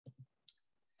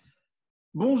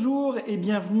Bonjour et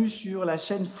bienvenue sur la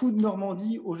chaîne Food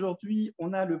Normandie. Aujourd'hui,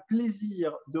 on a le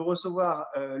plaisir de recevoir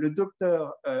le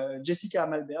docteur Jessica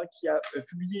MALBERG qui a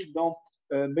publié dans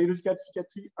Biological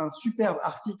Psychiatry un superbe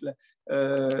article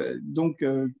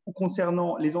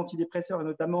concernant les antidépresseurs et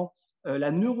notamment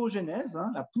la neurogénèse,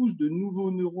 la pousse de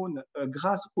nouveaux neurones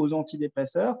grâce aux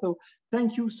antidépresseurs. So,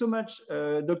 thank you so much,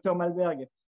 Dr. MALBERG,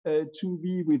 to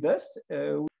be with us.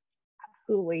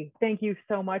 Absolutely. Thank you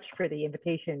so much for the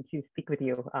invitation to speak with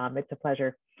you. It's a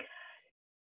pleasure.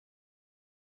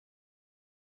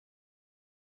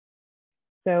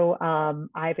 So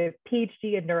I have a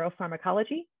PhD in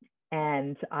neuropharmacology,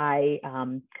 and I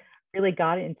really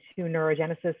got into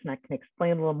neurogenesis, and I can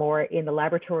explain a little more, in the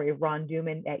laboratory of Ron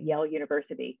Newman at Yale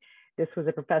University. This was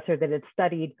a professor that had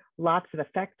studied lots of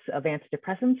effects of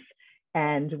antidepressants,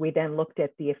 and we then looked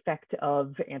at the effect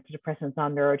of antidepressants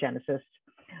on neurogenesis.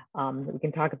 We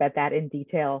can talk about that in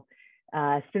detail.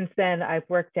 Since then, I've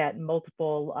worked at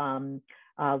multiple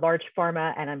large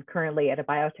pharma, and I'm currently at a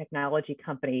biotechnology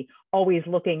company, always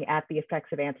looking at the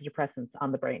effects of antidepressants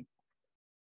on the brain.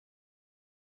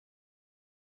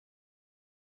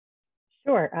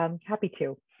 Sure, happy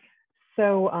to.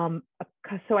 So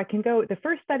I can go, the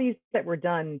first studies that were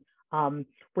done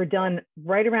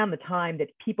right around the time that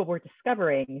people were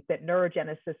discovering that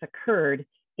neurogenesis occurred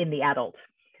in the adult.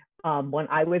 When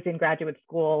I was in graduate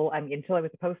school, until I was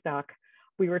a postdoc,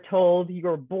 we were told you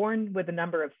were born with a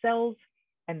number of cells,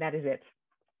 and that is it.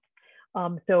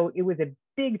 So it was a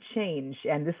big change,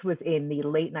 and this was in the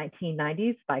late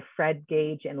 1990s by Fred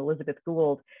Gage and Elizabeth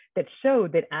Gould, that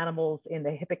showed that animals in the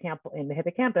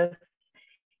hippocampus,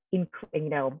 you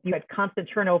had constant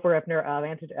turnover of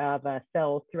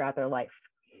cells throughout their life.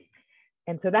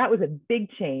 And so that was a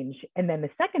big change. And then the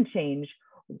second change,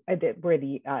 where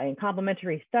in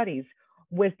complementary studies,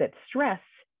 was that stress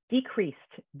decreased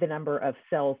the number of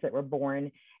cells that were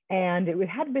born, and it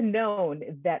had been known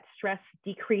that stress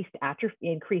increased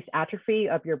atrophy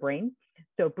of your brain.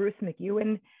 So Bruce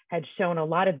McEwen had shown a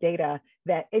lot of data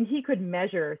that, and he could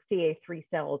measure CA3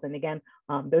 cells, and again,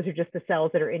 those are just the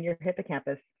cells that are in your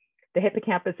hippocampus. The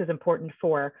hippocampus is important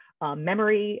for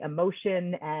memory,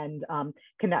 emotion, and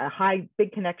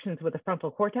big connections with the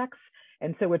frontal cortex.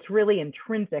 And so it's really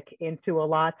intrinsic into a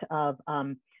lot of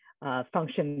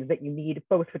functions that you need,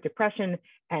 both for depression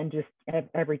and just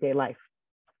everyday life.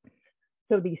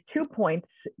 So these 2 points,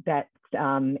 that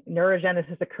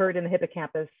neurogenesis occurred in the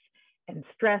hippocampus and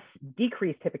stress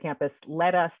decreased hippocampus,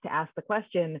 led us to ask the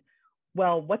question,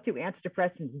 well, what do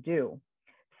antidepressants do?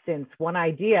 Since one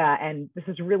idea, and this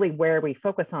is really where we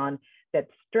focus on, that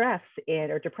stress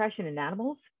or depression in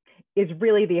animals is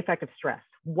really the effect of stress.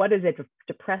 What does a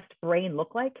depressed brain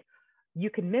look like? You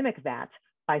can mimic that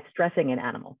by stressing an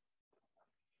animal.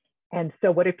 And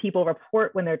so what do people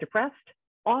report when they're depressed?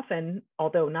 Often,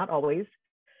 although not always,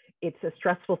 it's a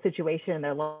stressful situation in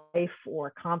their life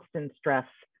or constant stress.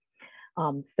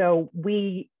 So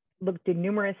we looked at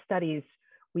numerous studies.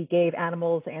 We gave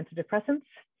animals antidepressants,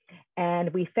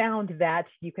 and we found that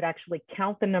you could actually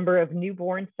count the number of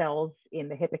newborn cells in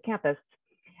the hippocampus,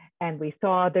 and we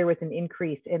saw there was an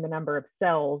increase in the number of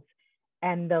cells.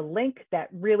 And the link that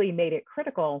really made it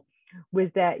critical was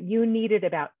that you needed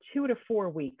about 2 to 4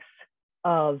 weeks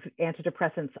of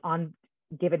antidepressants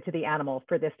given to the animal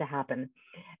for this to happen.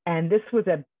 And this was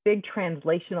a big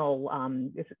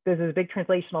translational, this is a big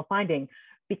translational finding,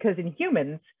 because in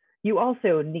humans, you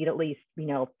also need at least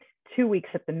 2 weeks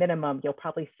at the minimum. You'll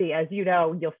probably see, as you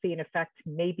know, you'll see an effect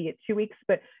maybe at 2 weeks,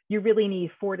 but you really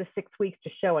need 4 to 6 weeks to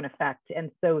show an effect. And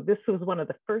so this was one of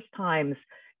the first times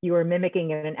you were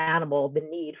mimicking in an animal the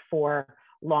need for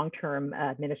long-term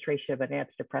administration of an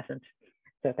antidepressant.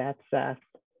 So that's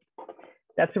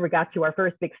where we got to our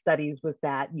first big studies, was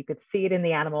that you could see it in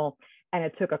the animal, and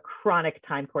it took a chronic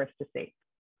time course to see.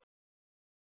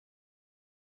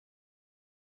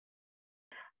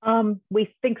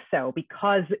 We think so,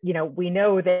 because we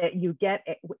know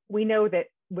that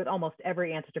with almost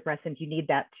every antidepressant you need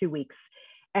that 2 weeks,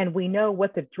 and we know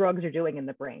what the drugs are doing in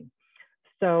the brain.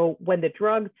 So when the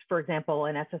drugs, for example,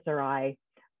 an SSRI,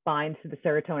 binds to the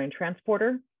serotonin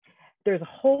transporter, there's a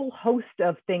whole host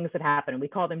of things that happen. We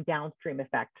call them downstream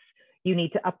effects. You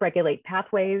need to upregulate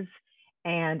pathways,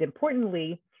 and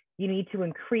importantly, you need to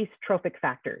increase trophic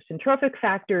factors. And trophic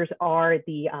factors are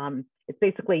it's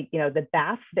basically, the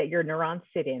bath that your neurons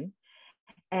sit in.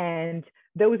 And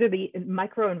those are the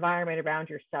microenvironment around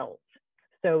your cells.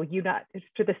 So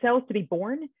for the cells to be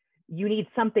born, you need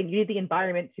the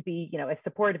environment to be, a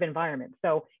supportive environment.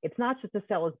 So it's not just the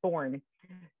cell is born,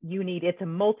 it's a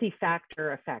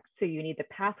multi-factor effect. So you need the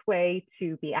pathway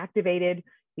to be activated,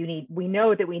 we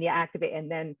know that we need to activate, and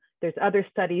then there's other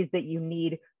studies that you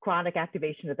need chronic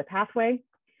activation of the pathway.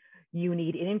 You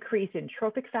need an increase in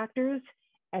trophic factors,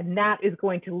 and that is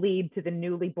going to lead to the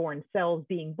newly born cells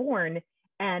being born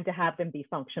and to have them be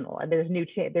functional. And there's new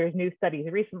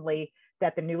studies recently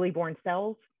that the newly born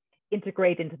cells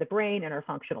integrate into the brain and are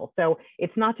functional. So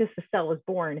it's not just the cell is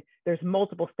born, there's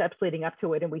multiple steps leading up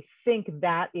to it. And we think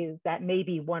that may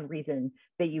be one reason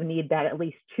that you need that at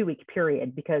least 2-week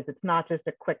period, because it's not just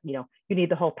a quick, you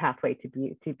need the whole pathway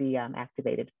to be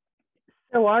activated.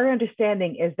 So our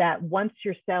understanding is that once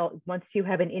you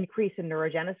have an increase in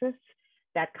neurogenesis,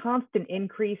 that constant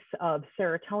increase of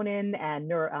serotonin and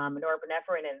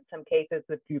norepinephrine, and in some cases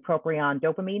with bupropion,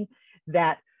 dopamine,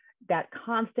 that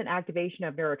constant activation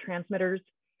of neurotransmitters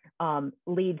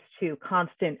leads to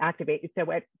constant activation.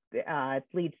 So it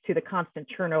leads to the constant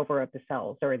turnover of the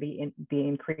cells, or the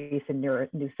increase in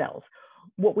new cells.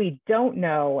 What we don't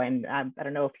know, and I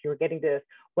don't know if you're getting this,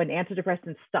 when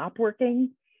antidepressants stop working,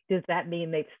 does that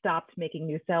mean they've stopped making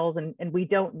new cells? And we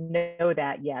don't know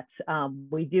that yet.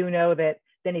 We do know that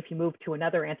then if you move to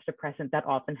another antidepressant, that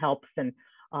often helps. And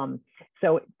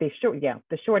so the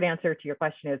short answer to your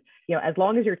question is, as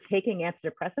long as you're taking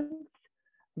antidepressants,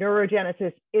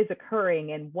 neurogenesis is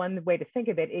occurring. And one way to think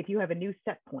of it, if you have a new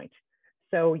set point,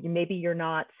 so maybe you're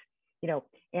not,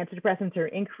 antidepressants are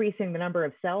increasing the number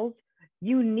of cells,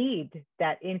 you need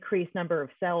that increased number of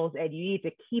cells, and you need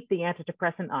to keep the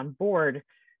antidepressant on board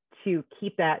to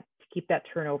keep that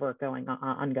turnover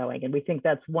ongoing. And we think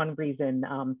that's one reason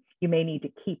you may need to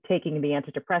keep taking the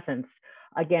antidepressants.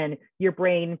 Again, your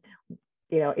brain,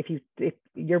 if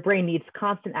your brain needs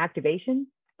constant activation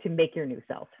to make your new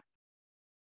cells.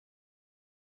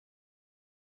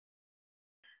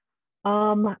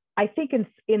 I think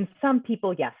in some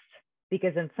people, yes,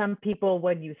 because in some people,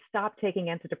 when you stop taking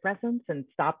antidepressants and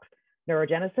stop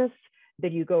neurogenesis,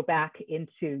 then you go back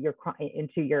into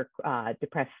your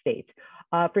depressed state.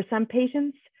 For some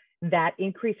patients, that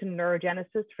increase in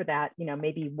neurogenesis for that,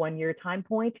 maybe 1-year time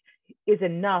point is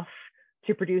enough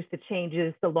to produce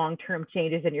the long-term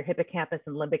changes in your hippocampus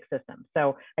and limbic system.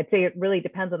 So I'd say it really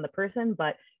depends on the person,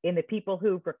 but in the people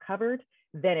who've recovered,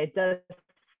 then it does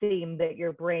seem that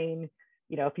your brain,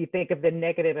 if you think of the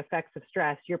negative effects of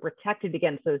stress, you're protected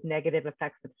against those negative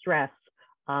effects of stress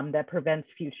that prevents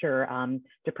future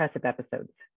depressive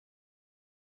episodes.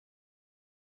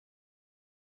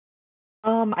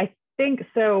 I think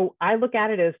so. I look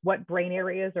at it as what brain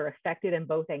areas are affected in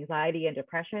both anxiety and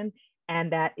depression,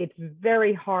 and that it's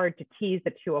very hard to tease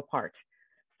the two apart.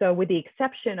 So with the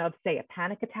exception of, say, a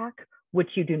panic attack, which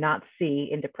you do not see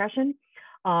in depression,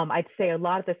 I'd say a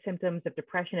lot of the symptoms of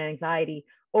depression and anxiety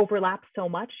overlap so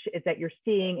much is that you're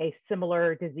seeing a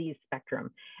similar disease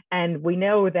spectrum. And we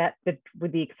know that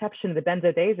with the exception of the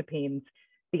benzodiazepines,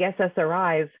 the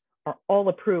SSRIs are all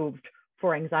approved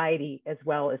for anxiety as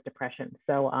well as depression.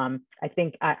 So I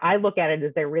think I look at it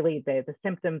as they're really the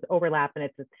symptoms overlap, and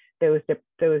it's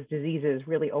those diseases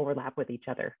really overlap with each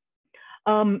other.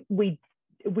 We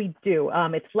do.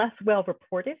 It's less well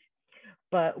reported,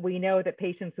 but we know that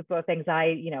patients with both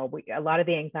anxiety, a lot of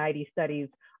the anxiety studies,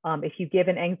 if you give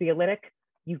an anxiolytic,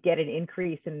 you get an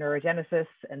increase in neurogenesis,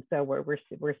 and so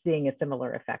we're seeing a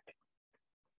similar effect.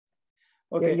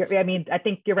 Okay. I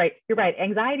think you're right. You're right.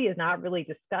 Anxiety is not really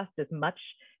discussed as much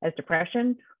as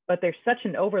depression, but there's such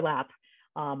an overlap.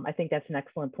 I think that's an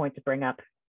excellent point to bring up.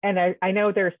 And I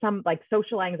know there's some like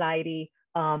social anxiety.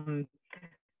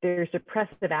 There's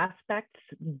depressive aspects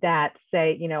that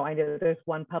say, I know there's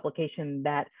one publication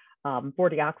that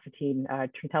vortioxetine,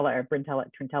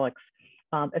 Trintellix,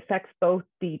 affects both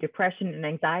the depression and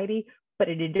anxiety, but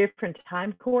at a different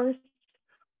time course,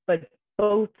 but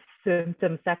both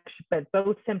symptom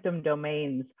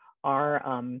domains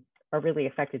are really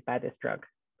affected by this drug.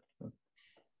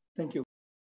 Thank you.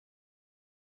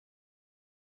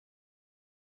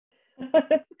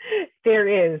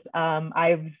 There is.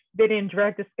 I've been in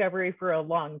drug discovery for a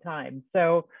long time.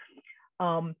 So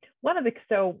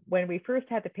when we first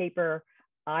had the paper,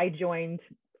 I joined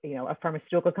a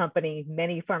pharmaceutical company.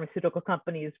 Many pharmaceutical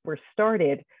companies were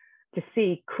started to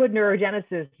see, could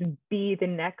neurogenesis be the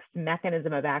next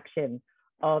mechanism of action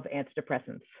of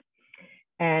antidepressants?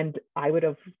 And I would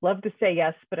have loved to say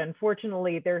yes, but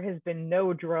unfortunately there has been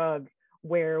no drug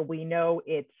where we know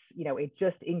it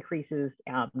just increases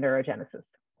neurogenesis.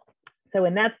 So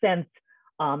in that sense,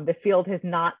 the field has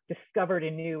not discovered a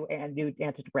new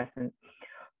antidepressant.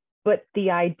 But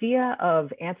the idea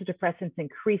of antidepressants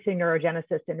increasing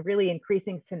neurogenesis and really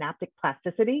increasing synaptic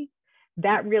plasticity,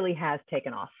 that really has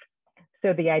taken off.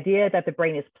 So the idea that the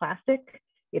brain is plastic,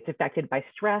 it's affected by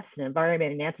stress and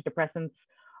environment and antidepressants,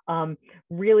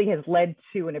 really has led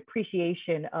to an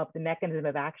appreciation of the mechanism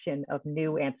of action of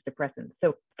new antidepressants.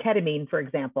 So ketamine, for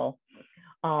example,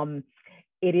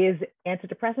 it is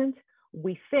antidepressant.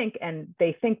 We think, and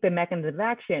they think the mechanism of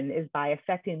action is by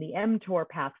affecting the mTOR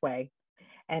pathway,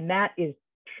 and that is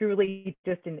truly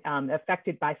just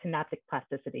affected by synaptic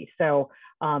plasticity. So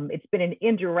it's been an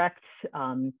indirect,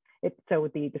 so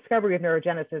the discovery of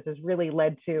neurogenesis has really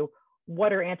led to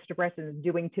what are antidepressants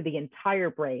doing to the entire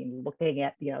brain, looking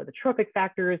at the trophic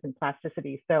factors and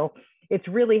plasticity. So it's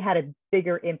really had a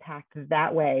bigger impact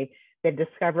that way than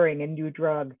discovering a new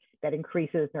drug that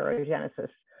increases neurogenesis.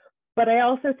 But I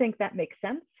also think that makes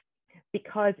sense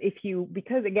because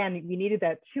again, you needed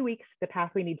that 2 weeks, the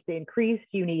pathway needs to increase,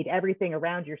 you need everything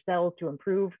around your cells to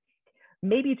improve.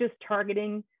 Maybe just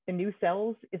targeting the new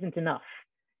cells isn't enough.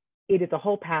 It is a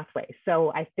whole pathway.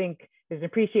 So I think there's an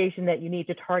appreciation that you need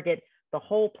to target the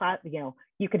whole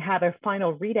you can have a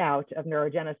final readout of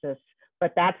neurogenesis,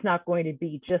 but that's not going to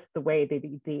be just the way the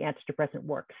antidepressant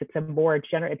works. It's a more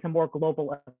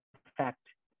global effect.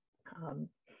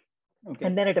 Okay.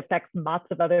 And then it affects lots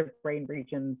of other brain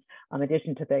regions in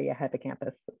addition to the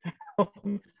hippocampus.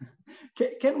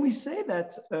 Can we say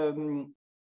that?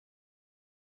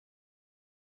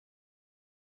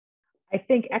 I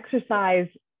think exercise,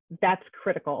 that's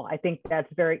critical. I think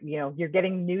that's very, you're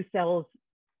getting new cells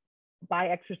by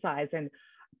exercise. And,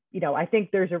 I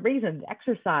think there's a reason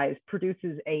exercise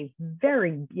produces a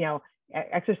very,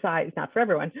 exercise, not for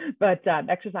everyone, but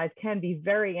exercise can be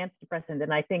very antidepressant.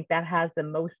 And I think that has the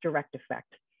most direct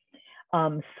effect.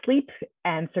 Sleep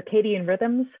and circadian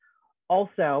rhythms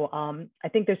also, I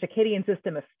think the circadian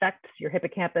system affects your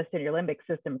hippocampus and your limbic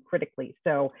system critically.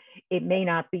 So it may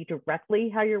not be directly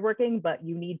how you're working, but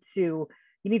you need to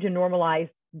normalize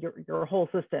your whole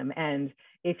system. And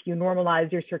if you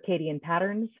normalize your circadian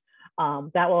patterns,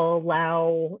 that will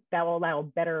allow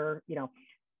better,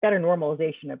 better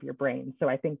normalization of your brain. So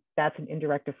I think that's an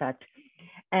indirect effect.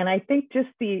 And I think just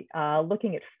the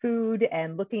looking at food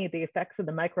and looking at the effects of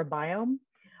the microbiome,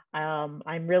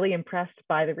 I'm really impressed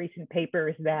by the recent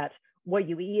papers that what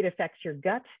you eat affects your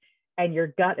gut and your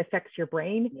gut affects your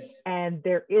brain. Yes. And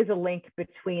there is a link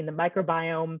between the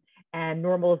microbiome and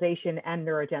normalization and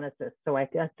neurogenesis.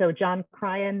 So John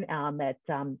Cryan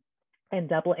in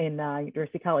Dublin,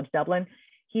 University College Dublin,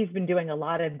 he's been doing a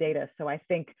lot of data. So I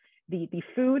think the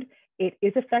food, it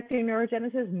is affecting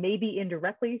neurogenesis, maybe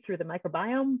indirectly through the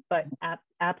microbiome, but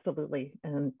absolutely.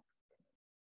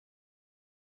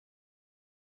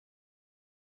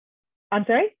 I'm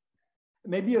sorry?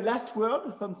 Maybe a last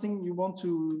word, something you want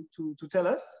to tell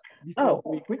us before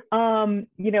we quit?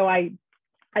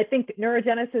 I think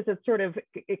neurogenesis is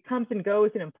it comes and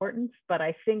goes in importance, but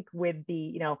I think with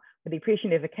the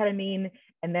appreciation of the ketamine,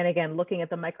 and then again, looking at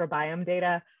the microbiome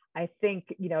data, I think,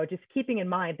 just keeping in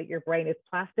mind that your brain is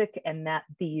plastic and that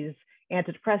these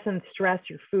antidepressants, stress,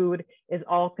 your food is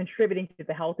all contributing to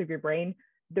the health of your brain.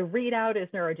 The readout is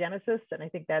neurogenesis. And I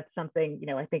think that's something,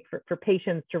 I think for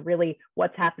patients to really,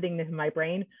 what's happening in my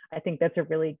brain, I think that's a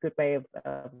really good way of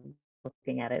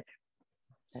looking at it.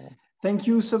 Thank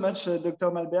you so much,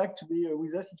 Dr. Malberg, to be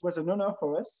with us. It was an honor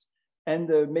for us. And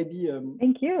maybe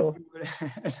thank you.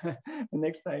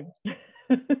 Next time.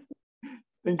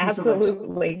 Thank you Absolutely. so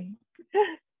much.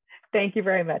 Thank you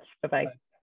very much. Bye-bye.